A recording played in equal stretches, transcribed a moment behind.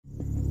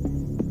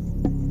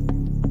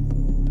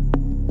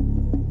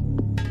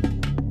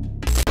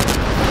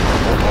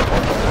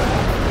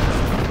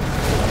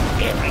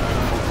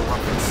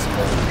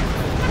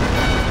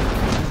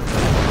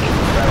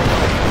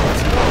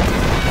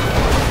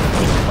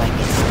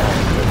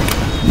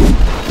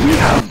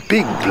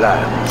big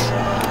plans.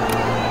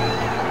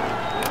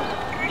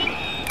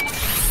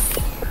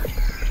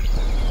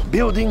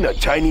 Building the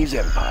Chinese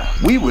Empire.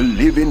 We will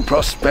live in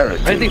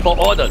prosperity. Ready for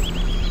orders.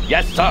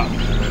 Yes, sir.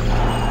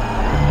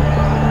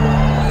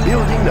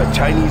 Building the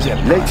Chinese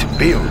Empire. Let's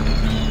build.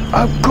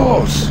 Of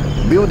course.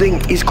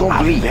 Building is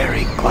complete.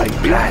 Very good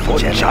plan for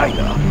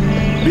China.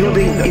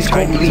 Building is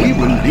complete. We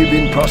will live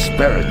in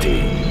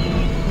prosperity.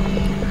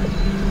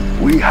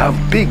 We have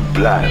big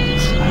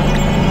plans.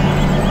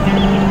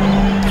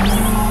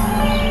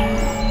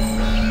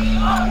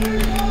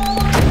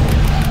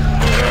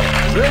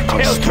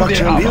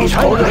 Construction build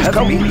orders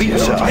complete,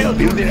 sir.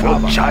 Built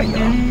for China.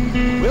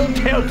 We'll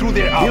tear through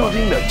their armor.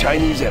 Building the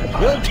Chinese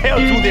Empire. We'll tear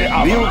through their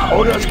armor. Build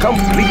orders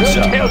complete, We'll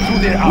sir. tear through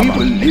their We armor.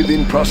 will live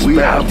in prosperity.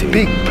 We have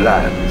big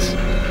plans.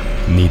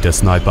 Need a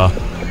sniper.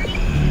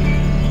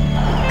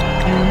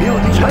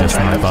 Building Need a the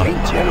sniper.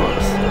 Chinese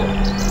generals.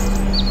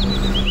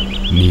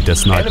 Need a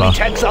sniper. Enemy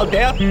tanks out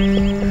there.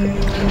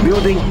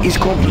 Building is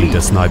complete. Need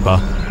a sniper.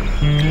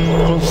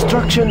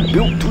 Construction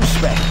built to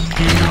spec.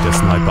 Need a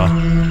sniper.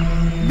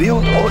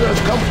 Build orders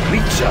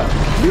complete, sir.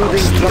 Building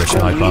Need a construction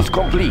sniper. is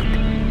complete.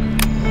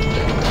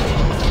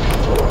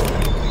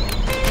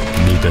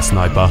 Need a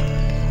sniper.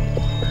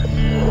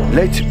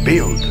 Let's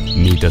build.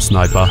 Need a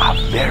sniper.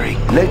 Very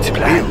good. Let's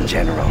build,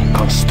 General.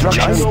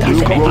 Construction China will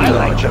will grow I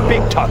like the larger.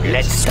 big target.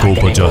 Let's start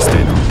Scope it.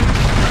 adjusted.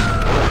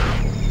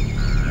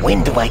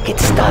 When do I get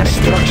started?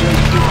 Construction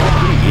is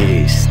complete.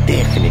 Yes,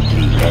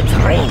 definitely. Let's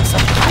rain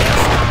some fire.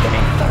 Start an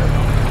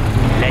inferno.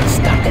 Let's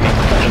start an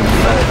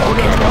inferno.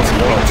 Cannons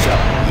launch.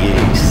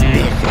 Yes,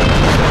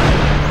 definitely.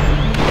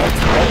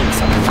 Let's rain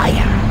some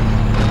fire.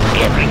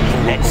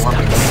 Everything let's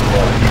start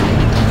smoke.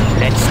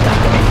 Let's start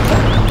an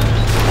inferno.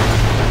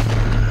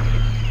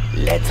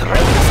 Let's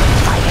rain some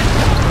fire.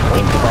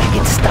 When do I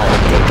get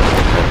started?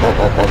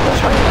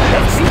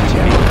 Let's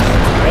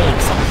rain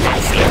some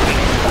nice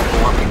everything.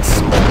 Go up in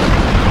smoke.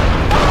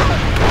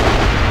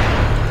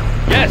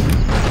 Yes.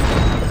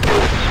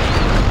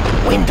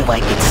 When do I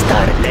get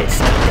started? Let's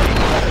start an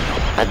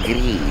inferno.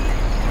 Agreed.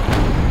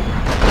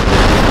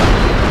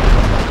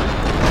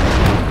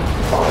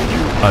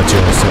 At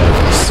your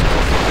service.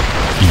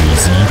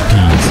 Easy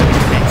peasy.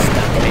 Let's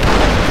start an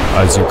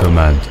inferno. As you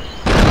command.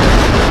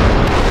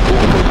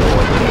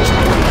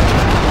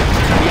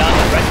 We are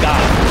the red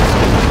guard.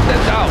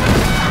 Stand down.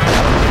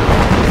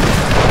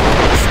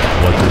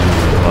 What do you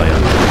require?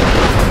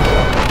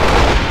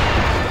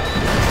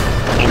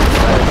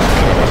 Inferno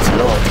cannons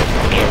loaded.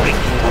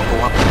 Everything will go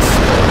up in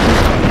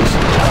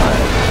smoke.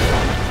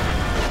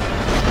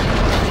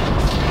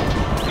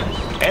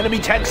 Enemy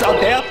tanks out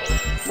there.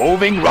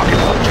 Moving rocket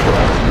launcher.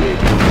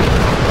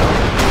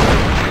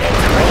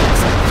 Let's rain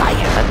some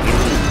fire.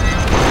 Agreed.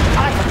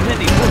 I have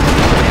many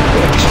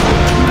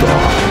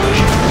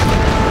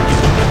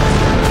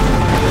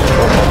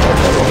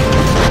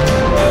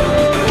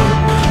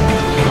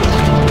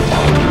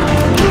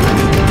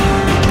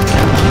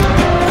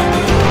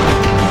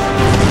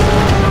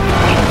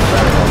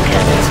Inferno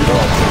cannons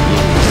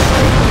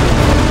loaded.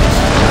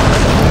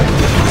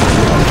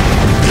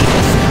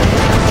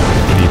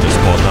 Need a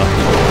spotter.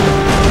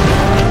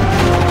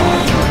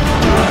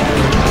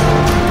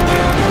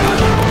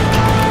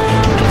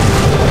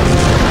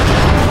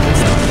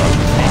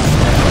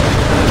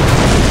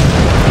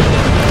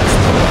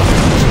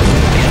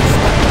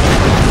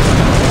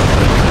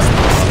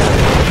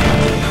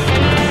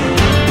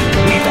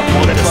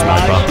 Need a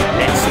sniper.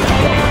 Let's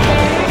start an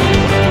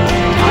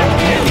I'll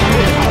tear through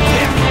their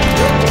armor.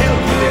 We'll tear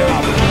through their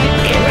armor.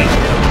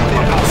 everything will go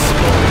up in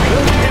smoke.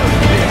 We'll tear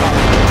through their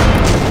armor.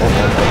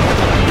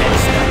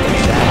 Let's start an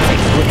That's a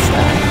good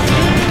start.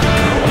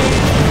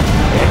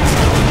 Let's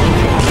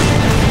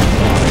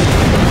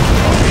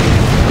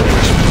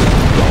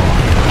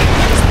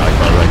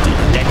Sniper ready.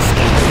 Let's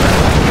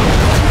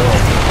inferno.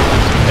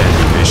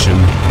 Any mission?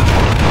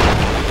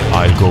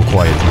 I'll go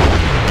quietly.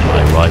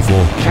 My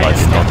rifle, my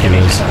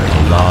binoculars,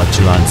 a large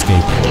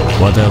landscape.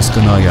 What else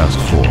can I ask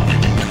for?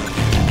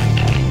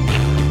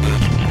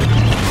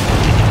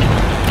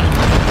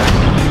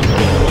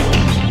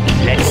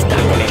 Let's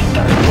start an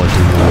inferno. What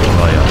do you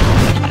require?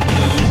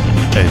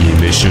 Any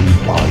mission?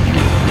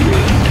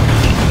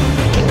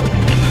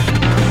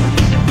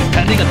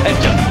 Standing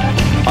attention.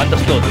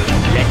 Understood.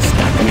 Let's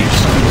start an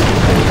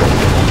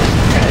inferno.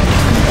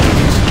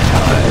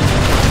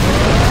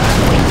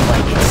 When do I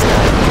get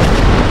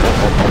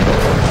started?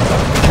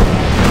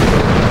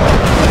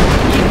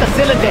 Keep the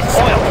cylinders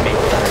oiled me.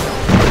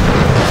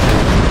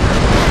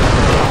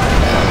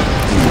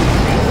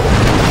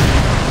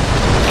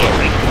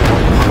 Everything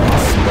will go up in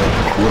smoke.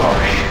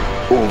 Crush.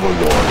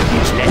 Overlord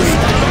is Let's waiting.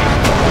 start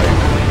an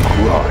inferno.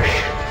 Crush.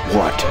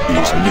 What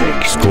is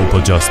next? Scope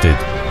adjusted.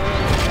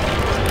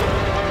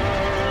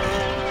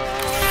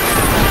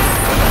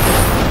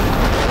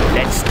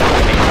 Let's start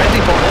an inferno.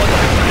 Ready for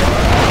order.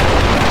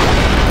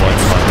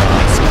 What's my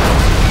task?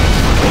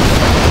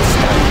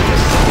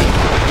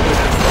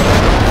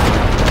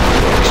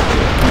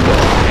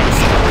 Let's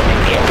start an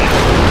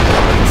everything will go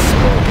up in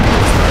smoke.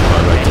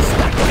 Sniper ready. Let's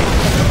start an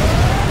inferno.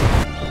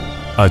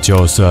 At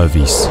your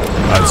service,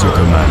 as you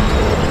command.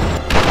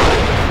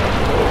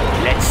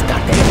 Let's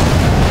start it.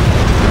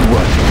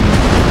 What?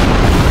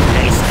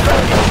 Place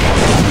further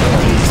cannons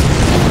loaded.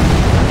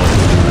 What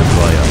do you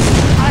require?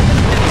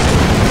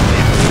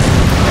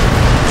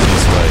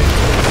 This way.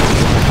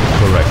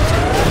 Correct.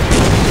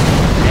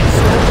 Let's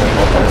start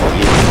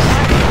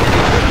it.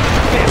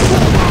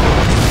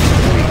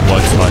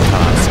 What's my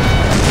task?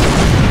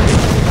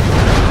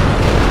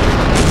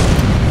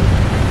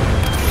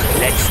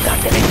 Let's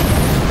start it.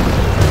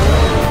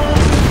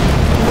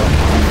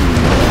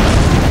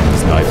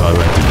 Sniper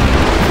ready.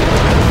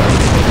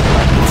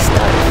 Let's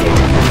start it.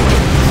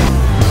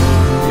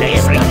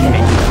 Let's start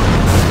it.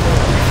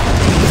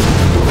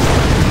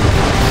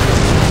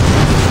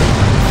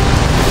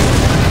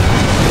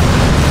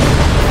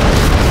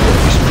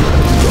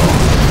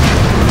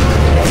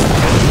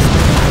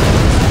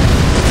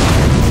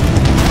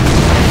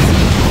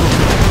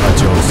 At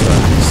your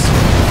service.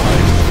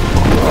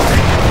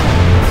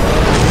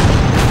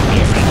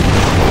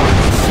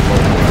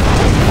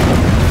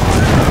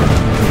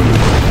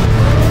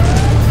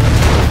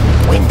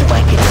 When do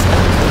I get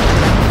started?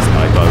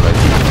 Sniper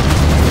ready.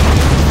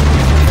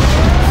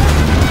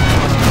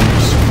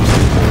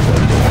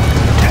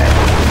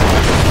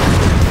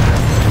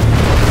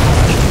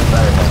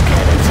 Infernal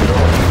cannons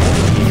loaded.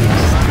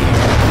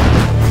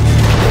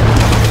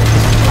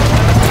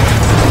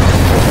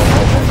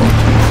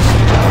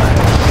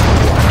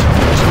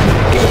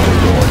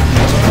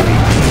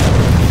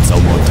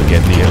 Someone to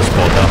get near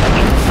spotter.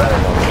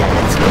 Infernal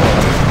cannons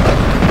loaded.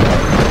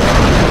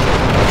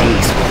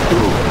 These will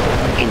do.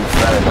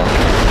 Infernal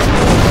cannons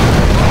loaded.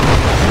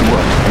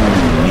 What do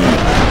you need?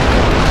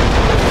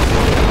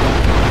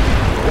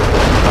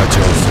 At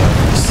your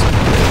service.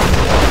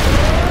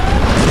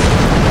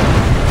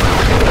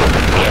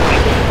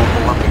 Everything will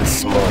go up in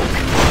smoke.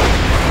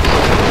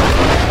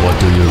 What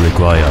do you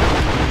require?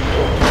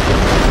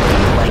 When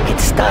do I get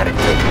started?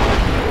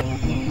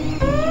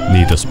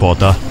 Need a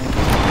spotter?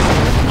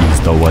 Is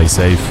the way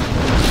safe?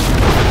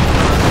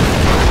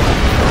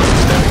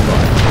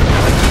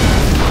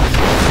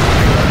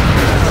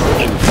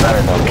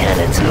 Infernal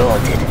cannons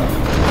loaded.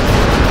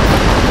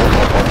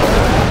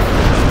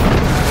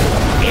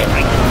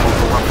 Everything will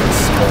go up in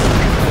smoke.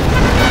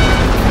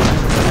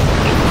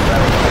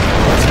 Infernal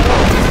cannons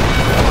loaded.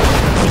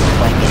 When do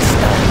I get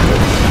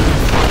started?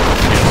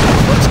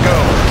 Let's go.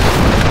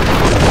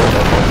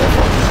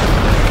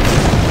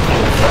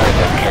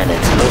 Infernal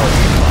cannons loaded.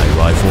 My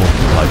rifle,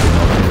 my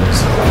binoculars,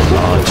 a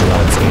large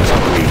landscape.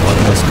 What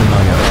else can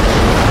I have?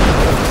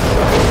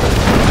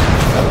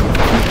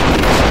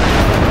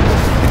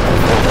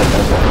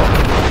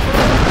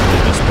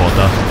 Need a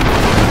spotter?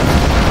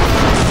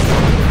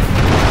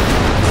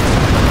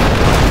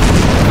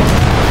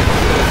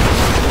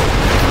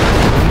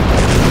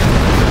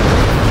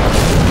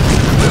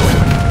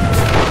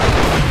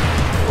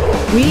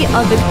 We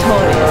are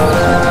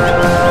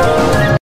victorious.